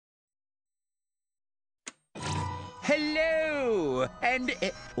hello! And,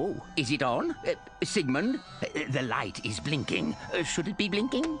 oh, is it on? Sigmund, the light is blinking. Should it be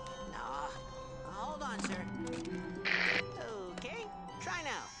blinking? No. Hold on, sir. Okay, try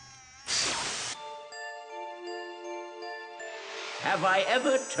now. Have I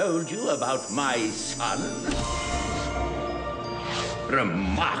ever told you about my son?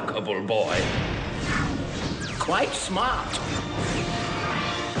 Remarkable boy. Quite smart.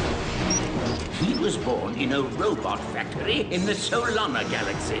 He was born in a robot factory in the Solana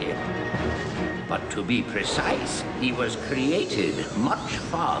galaxy. But to be precise, he was created much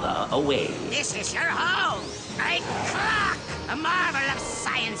farther away. This is your home! Great clock! A marvel of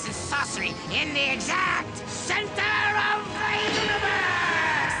science and sorcery in the exact center of the universe!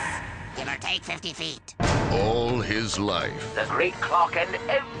 Give or take 50 feet. All his life, The great clock and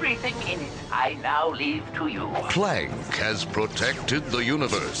everything in it, I now leave to you. Clank has protected the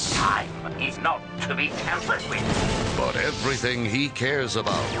universe. Time is not to be tampered with. But everything he cares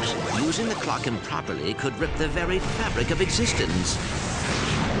about Using the clock improperly could rip the very fabric of existence.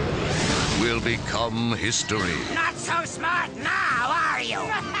 will become history Not so smart now, are you?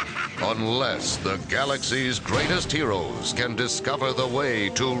 unless the galaxy's greatest heroes can discover the way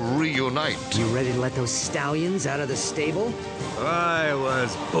to reunite. You ready to let those stallions out of the stable? I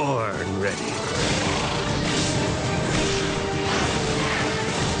was born ready.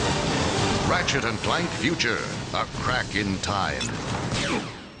 Ratchet and Clank Future, a crack in time.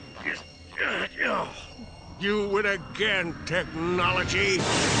 You win again, technology.